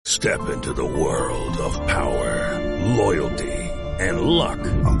Step into the world of power, loyalty, and luck.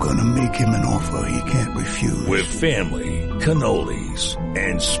 I'm gonna make him an offer he can't refuse. With family, cannolis,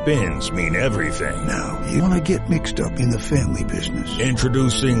 and spins mean everything. Now, you wanna get mixed up in the family business.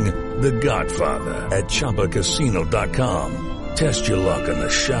 Introducing The Godfather at ChumbaCasino.com. Test your luck in the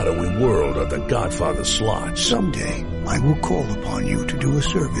shadowy world of The Godfather slot. Someday, I will call upon you to do a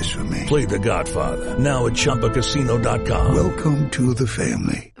service for me. Play The Godfather, now at ChumbaCasino.com. Welcome to the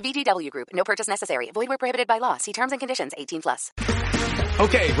family. VGW Group. No purchase necessary. Void where prohibited by law. See terms and conditions. 18+.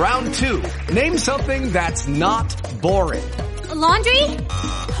 Okay, round two. Name something that's not boring. A laundry?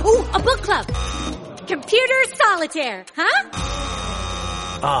 Ooh, a book club. Computer solitaire, huh?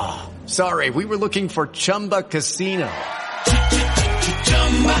 Ah, sorry, we were looking for Chumba Casino.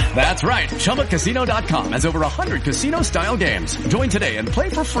 That's right, ChumbaCasino.com has over 100 casino-style games. Join today and play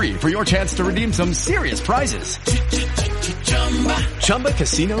for free for your chance to redeem some serious prizes.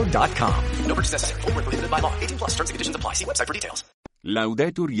 ChumbaCasino.com. No purchase necessary. Void where prohibited by law. 18+. Terms and conditions apply. See website for details.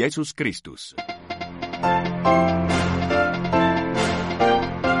 Laudetur Jesus Christus.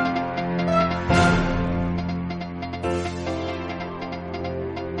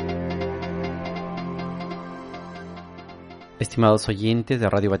 Estimados oyentes de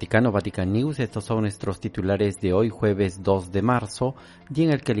Radio Vaticano, Vatican News, estos son nuestros titulares de hoy, jueves 2 de marzo, día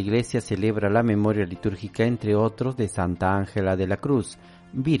en el que la Iglesia celebra la memoria litúrgica, entre otros, de Santa Ángela de la Cruz,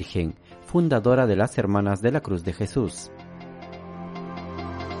 Virgen, fundadora de las Hermanas de la Cruz de Jesús.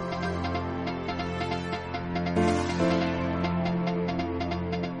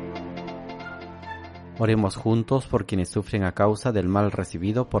 Oremos juntos por quienes sufren a causa del mal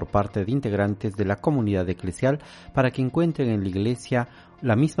recibido por parte de integrantes de la comunidad eclesial para que encuentren en la Iglesia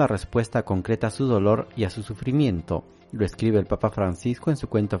la misma respuesta concreta a su dolor y a su sufrimiento. Lo escribe el Papa Francisco en su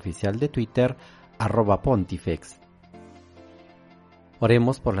cuenta oficial de Twitter, @Pontifex.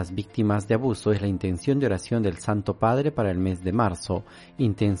 Oremos por las víctimas de abuso. Es la intención de oración del Santo Padre para el mes de marzo,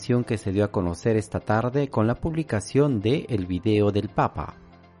 intención que se dio a conocer esta tarde con la publicación de el video del Papa.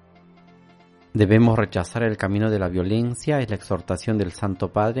 Debemos rechazar el camino de la violencia, es la exhortación del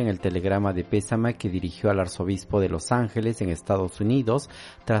Santo Padre en el telegrama de pésame que dirigió al arzobispo de Los Ángeles en Estados Unidos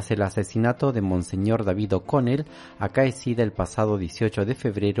tras el asesinato de Monseñor David O'Connell, acaecida el pasado 18 de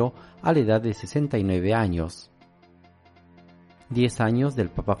febrero a la edad de 69 años. 10 años del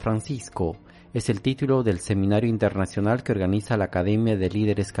Papa Francisco. Es el título del seminario internacional que organiza la Academia de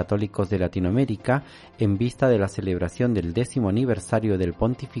Líderes Católicos de Latinoamérica en vista de la celebración del 10º aniversario del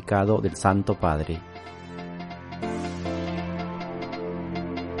pontificado del Santo Padre.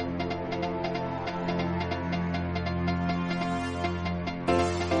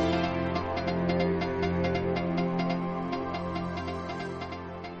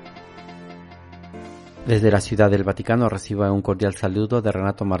 Desde la Ciudad del Vaticano reciba un cordial saludo de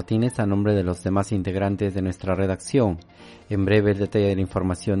Renato Martínez a nombre de los demás integrantes de nuestra redacción. En breve el detalle de la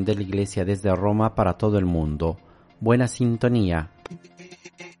información de la Iglesia desde Roma para todo el mundo. Buena sintonía.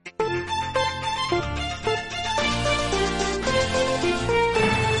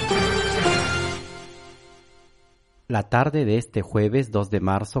 La tarde de este jueves 2 de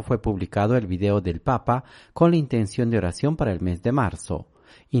marzo fue publicado el video del Papa con la intención de oración para el mes de marzo.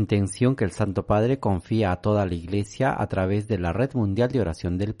 Intención que el Santo Padre confía a toda la Iglesia a través de la Red Mundial de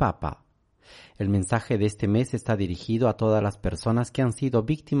Oración del Papa. El mensaje de este mes está dirigido a todas las personas que han sido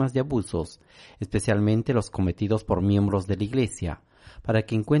víctimas de abusos, especialmente los cometidos por miembros de la Iglesia, para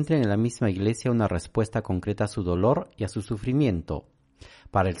que encuentren en la misma Iglesia una respuesta concreta a su dolor y a su sufrimiento.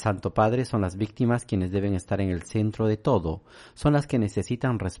 Para el Santo Padre son las víctimas quienes deben estar en el centro de todo, son las que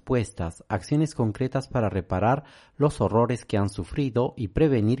necesitan respuestas, acciones concretas para reparar los horrores que han sufrido y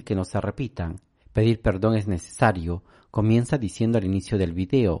prevenir que no se repitan. Pedir perdón es necesario, comienza diciendo al inicio del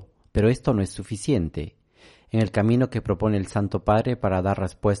video, pero esto no es suficiente. En el camino que propone el Santo Padre para dar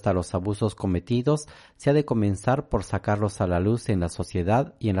respuesta a los abusos cometidos, se ha de comenzar por sacarlos a la luz en la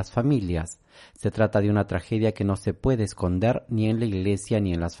sociedad y en las familias. Se trata de una tragedia que no se puede esconder ni en la Iglesia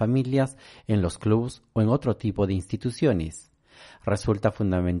ni en las familias, en los clubes o en otro tipo de instituciones. Resulta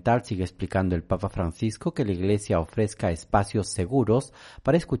fundamental, sigue explicando el Papa Francisco, que la Iglesia ofrezca espacios seguros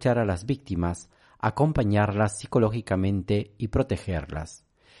para escuchar a las víctimas, acompañarlas psicológicamente y protegerlas.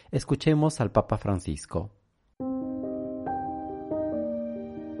 Escuchemos al Papa Francisco.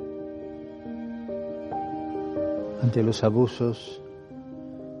 Ante los abusos,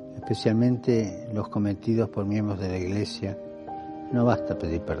 especialmente los cometidos por miembros de la Iglesia, no basta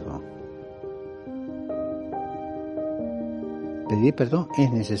pedir perdón. Pedir perdón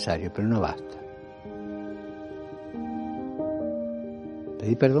es necesario, pero no basta.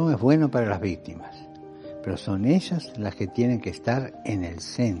 Pedir perdón es bueno para las víctimas, pero son ellas las que tienen que estar en el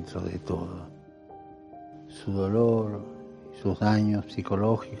centro de todo. Su dolor, sus daños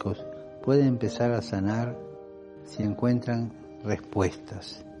psicológicos pueden empezar a sanar si encuentran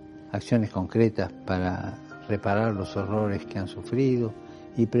respuestas, acciones concretas para reparar los horrores que han sufrido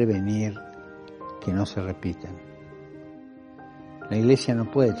y prevenir que no se repitan. La Iglesia no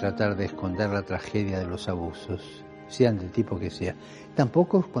puede tratar de esconder la tragedia de los abusos, sean del tipo que sea.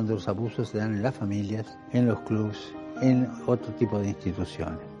 Tampoco cuando los abusos se dan en las familias, en los clubs, en otro tipo de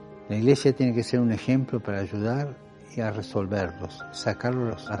instituciones. La Iglesia tiene que ser un ejemplo para ayudar y a resolverlos,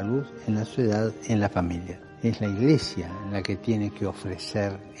 sacarlos a luz en la sociedad, en la familia. Es la Iglesia la que tiene que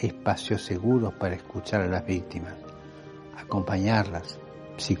ofrecer espacios seguros para escuchar a las víctimas, acompañarlas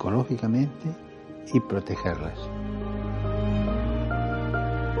psicológicamente y protegerlas.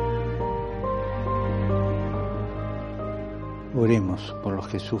 Oremos por los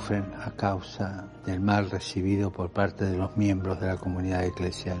que sufren a causa del mal recibido por parte de los miembros de la comunidad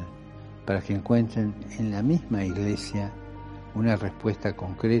eclesial, para que encuentren en la misma Iglesia una respuesta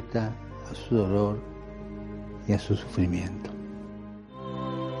concreta a su dolor y a su sufrimiento.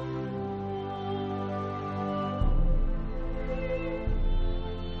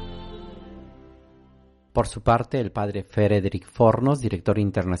 Por su parte, el padre Frederick Fornos, director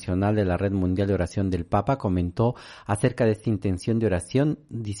internacional de la Red Mundial de Oración del Papa, comentó acerca de esta intención de oración,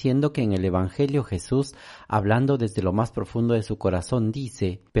 diciendo que en el Evangelio Jesús, hablando desde lo más profundo de su corazón,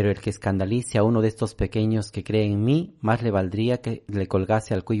 dice: «Pero el que escandalice a uno de estos pequeños que cree en mí, más le valdría que le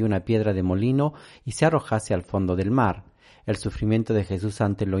colgase al cuello una piedra de molino y se arrojase al fondo del mar». El sufrimiento de Jesús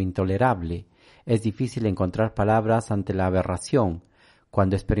ante lo intolerable. Es difícil encontrar palabras ante la aberración.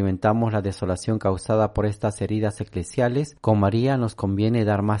 Cuando experimentamos la desolación causada por estas heridas eclesiales, con María nos conviene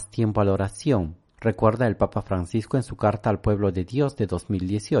dar más tiempo a la oración. Recuerda el Papa Francisco en su carta al pueblo de Dios de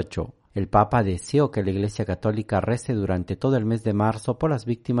 2018. El Papa deseó que la Iglesia Católica rece durante todo el mes de marzo por las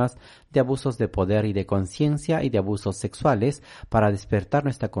víctimas de abusos de poder y de conciencia y de abusos sexuales para despertar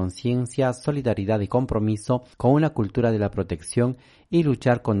nuestra conciencia, solidaridad y compromiso con una cultura de la protección y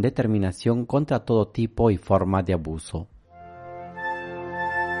luchar con determinación contra todo tipo y forma de abuso.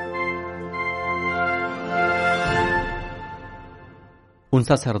 Un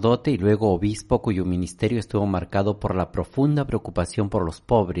sacerdote y luego obispo cuyo ministerio estuvo marcado por la profunda preocupación por los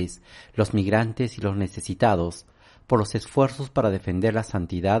pobres, los migrantes y los necesitados, por los esfuerzos para defender la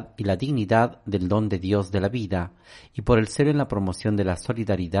santidad y la dignidad del don de Dios de la vida, y por el celo en la promoción de la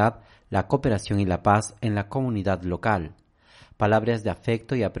solidaridad, la cooperación y la paz en la comunidad local. Palabras de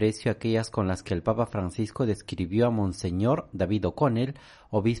afecto y aprecio aquellas con las que el Papa Francisco describió a Monseñor David O'Connell,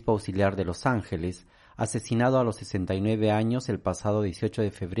 obispo auxiliar de Los Ángeles, asesinado a los 69 años el pasado 18 de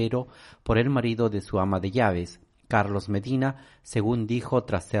febrero por el marido de su ama de llaves, Carlos Medina, según dijo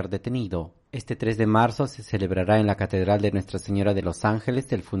tras ser detenido. Este 3 de marzo se celebrará en la Catedral de Nuestra Señora de Los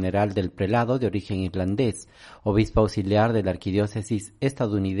Ángeles el funeral del prelado de origen irlandés, obispo auxiliar de la arquidiócesis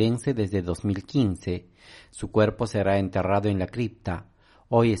estadounidense desde 2015. Su cuerpo será enterrado en la cripta.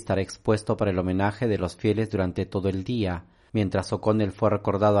 Hoy estará expuesto para el homenaje de los fieles durante todo el día, mientras O'Connell fue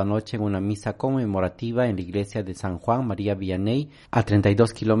recordado anoche en una misa conmemorativa en la iglesia de San Juan María Vianney, a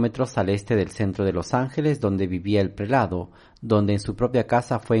 32 kilómetros al este del centro de Los Ángeles, donde vivía el prelado, donde en su propia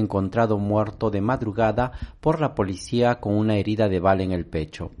casa fue encontrado muerto de madrugada por la policía con una herida de bala en el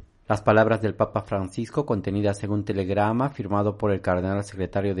pecho. Las palabras del Papa Francisco, contenidas en un telegrama firmado por el cardenal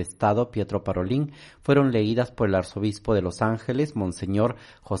secretario de Estado Pietro Parolin, fueron leídas por el arzobispo de Los Ángeles, Monseñor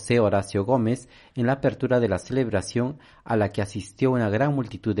José Horacio Gómez, en la apertura de la celebración a la que asistió una gran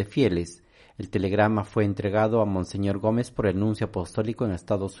multitud de fieles. El telegrama fue entregado a Monseñor Gómez por el nuncio apostólico en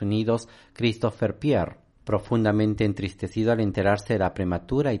Estados Unidos, Christopher Pierre. Profundamente entristecido al enterarse de la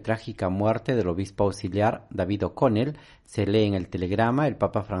prematura y trágica muerte del obispo auxiliar David O'Connell, se lee en el telegrama: el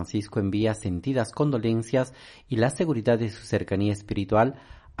Papa Francisco envía sentidas condolencias y la seguridad de su cercanía espiritual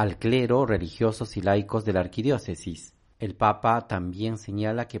al clero, religiosos y laicos de la arquidiócesis. El Papa también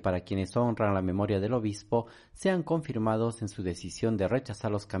señala que para quienes honran la memoria del obispo, sean confirmados en su decisión de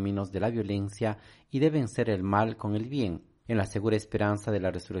rechazar los caminos de la violencia y de vencer el mal con el bien. En la segura esperanza de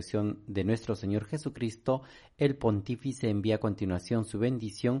la resurrección de nuestro Señor Jesucristo, el pontífice envía a continuación su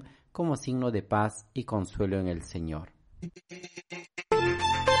bendición como signo de paz y consuelo en el Señor.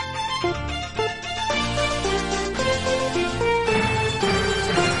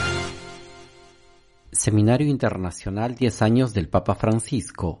 Seminario Internacional 10 años del Papa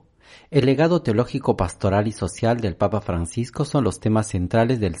Francisco. El legado teológico, pastoral y social del Papa Francisco son los temas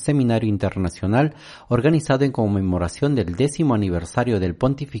centrales del Seminario Internacional organizado en conmemoración del 10º aniversario del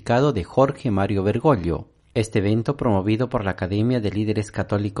pontificado de Jorge Mario Bergoglio. Este evento, promovido por la Academia de Líderes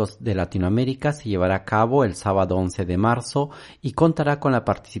Católicos de Latinoamérica, se llevará a cabo el sábado 11 de marzo y contará con la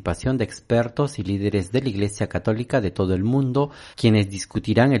participación de expertos y líderes de la Iglesia Católica de todo el mundo, quienes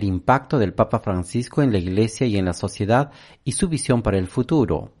discutirán el impacto del Papa Francisco en la Iglesia y en la sociedad y su visión para el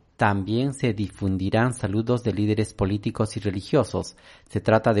futuro. También se difundirán saludos de líderes políticos y religiosos. Se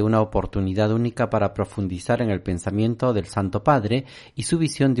trata de una oportunidad única para profundizar en el pensamiento del Santo Padre y su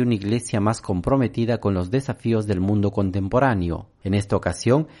visión de una iglesia más comprometida con los desafíos del mundo contemporáneo. En esta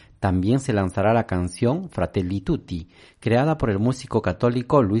ocasión, también se lanzará la canción Fratelli Tutti, creada por el músico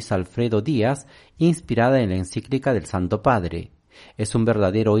católico Luis Alfredo Díaz, inspirada en la encíclica del Santo Padre. Es un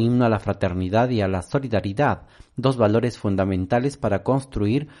verdadero himno a la fraternidad y a la solidaridad, dos valores fundamentales para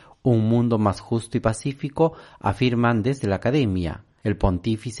construir un mundo más justo y pacífico, afirman desde la Academia. El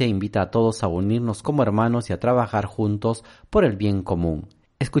pontífice invita a todos a unirnos como hermanos y a trabajar juntos por el bien común.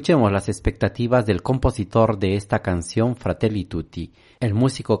 Escuchemos las expectativas del compositor de esta canción Fratelli Tutti, el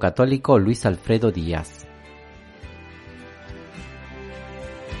músico católico Luis Alfredo Díaz.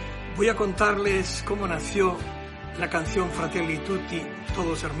 Voy a contarles cómo nació la canción Fratelli Tutti,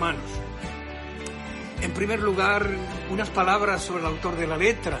 todos hermanos. En primer lugar, unas palabras sobre el autor de la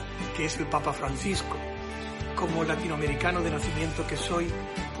letra, que es el Papa Francisco. Como latinoamericano de nacimiento que soy,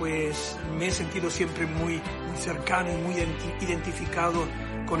 pues me he sentido siempre muy cercano y muy identificado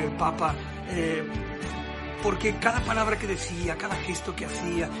con el Papa, porque cada palabra que decía, cada gesto que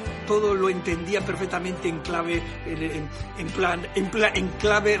hacía, todo lo entendía perfectamente en clave, en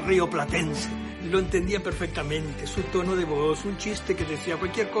clave rioplatense. Lo entendía perfectamente, su tono de voz, un chiste que decía,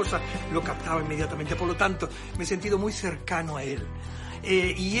 cualquier cosa, lo captaba inmediatamente. Por lo tanto, me he sentido muy cercano a él.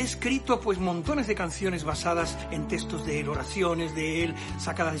 Y he escrito pues montones de canciones basadas en textos de él, oraciones de él,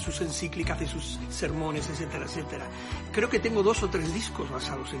 sacadas de sus encíclicas, de sus sermones, etcétera, etcétera. Creo que tengo 2 o 3 discos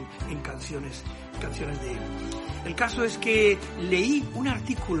basados en canciones de él. El caso es que leí un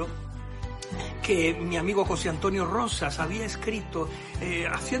artículo que mi amigo José Antonio Rosas había escrito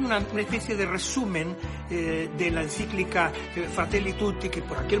haciendo una especie de resumen de la encíclica Fratelli Tutti, que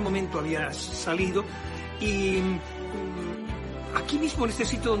por aquel momento había salido, y aquí mismo en este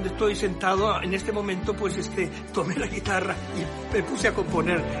sitio donde estoy sentado en este momento, pues tomé la guitarra y me puse a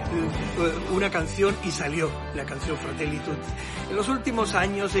componer una canción y salió la canción Fratelli Tutti. En los últimos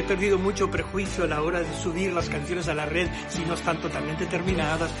años he perdido mucho prejuicio a la hora de subir las canciones a la red, si no están totalmente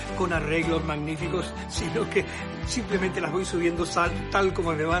terminadas, con arreglos magníficos, sino que simplemente las voy subiendo tal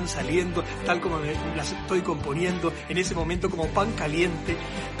como me van saliendo, tal como las estoy componiendo en ese momento como pan caliente,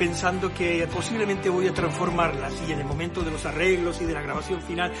 pensando que posiblemente voy a transformarlas, y en el momento de los arreglos y de la grabación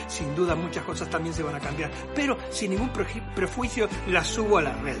final, sin duda muchas cosas también se van a cambiar, pero sin ningún prejuicio las subo a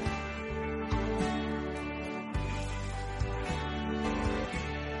la red.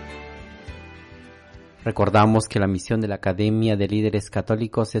 Recordamos que la misión de la Academia de Líderes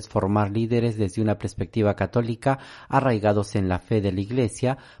Católicos es formar líderes desde una perspectiva católica arraigados en la fe de la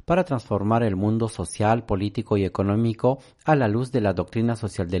Iglesia para transformar el mundo social, político y económico a la luz de la doctrina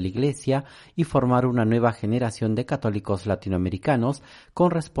social de la Iglesia y formar una nueva generación de católicos latinoamericanos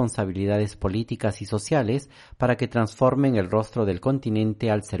con responsabilidades políticas y sociales para que transformen el rostro del continente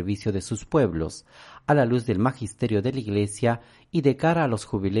al servicio de sus pueblos, a la luz del magisterio de la Iglesia y de cara a los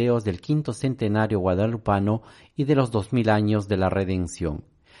jubileos del 5º centenario guadalupano y de los 2000 años de la redención.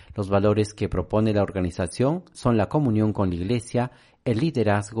 Los valores que propone la organización son la comunión con la Iglesia, el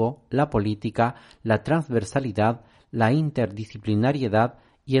liderazgo, la política, la transversalidad, la interdisciplinariedad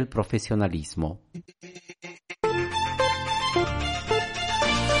y el profesionalismo.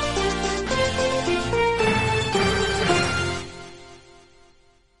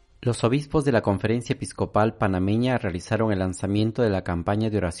 Los obispos de la Conferencia Episcopal Panameña realizaron el lanzamiento de la campaña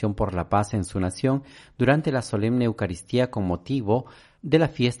de oración por la paz en su nación durante la solemne Eucaristía con motivo de la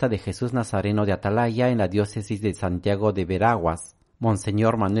fiesta de Jesús Nazareno de Atalaya en la diócesis de Santiago de Veraguas.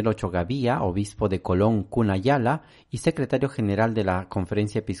 Monseñor Manuel Ocho Gavía, obispo de Colón, Cunayala, y secretario general de la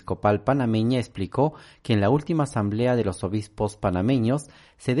Conferencia Episcopal Panameña, explicó que en la última asamblea de los obispos panameños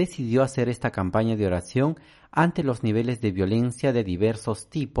se decidió hacer esta campaña de oración ante los niveles de violencia de diversos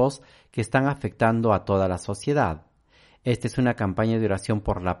tipos que están afectando a toda la sociedad. Esta es una campaña de oración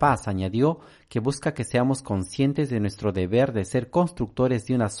por la paz, añadió, que busca que seamos conscientes de nuestro deber de ser constructores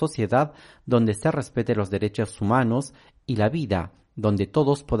de una sociedad donde se respete los derechos humanos y la vida, donde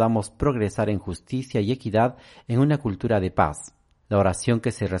todos podamos progresar en justicia y equidad en una cultura de paz. La oración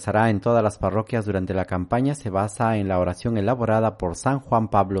que se rezará en todas las parroquias durante la campaña se basa en la oración elaborada por San Juan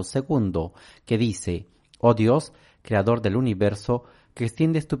Pablo II, que dice: «Oh Dios, Creador del universo, que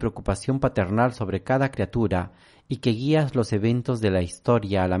extiendes tu preocupación paternal sobre cada criatura y que guías los eventos de la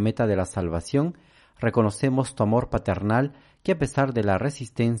historia a la meta de la salvación, Reconocemos tu amor paternal que a pesar de la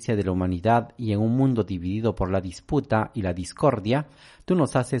resistencia de la humanidad y en un mundo dividido por la disputa y la discordia, tú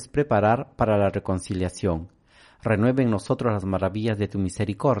nos haces preparar para la reconciliación. Renueva en nosotros las maravillas de tu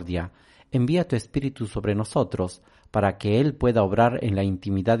misericordia. Envía tu Espíritu sobre nosotros, para que Él pueda obrar en la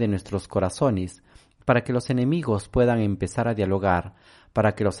intimidad de nuestros corazones, para que los enemigos puedan empezar a dialogar,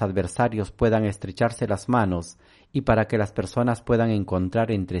 para que los adversarios puedan estrecharse las manos y para que las personas puedan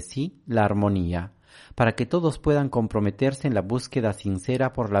encontrar entre sí la armonía, para que todos puedan comprometerse en la búsqueda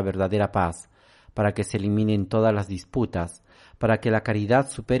sincera por la verdadera paz, para que se eliminen todas las disputas, para que la caridad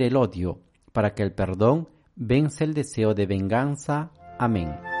supere el odio, para que el perdón vence el deseo de venganza.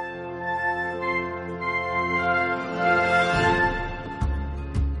 Amén.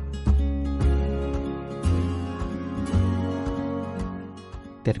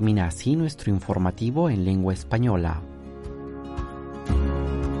 Termina así nuestro informativo en lengua española.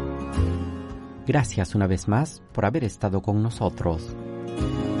 Gracias una vez más por haber estado con nosotros.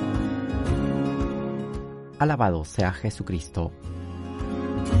 Alabado sea Jesucristo.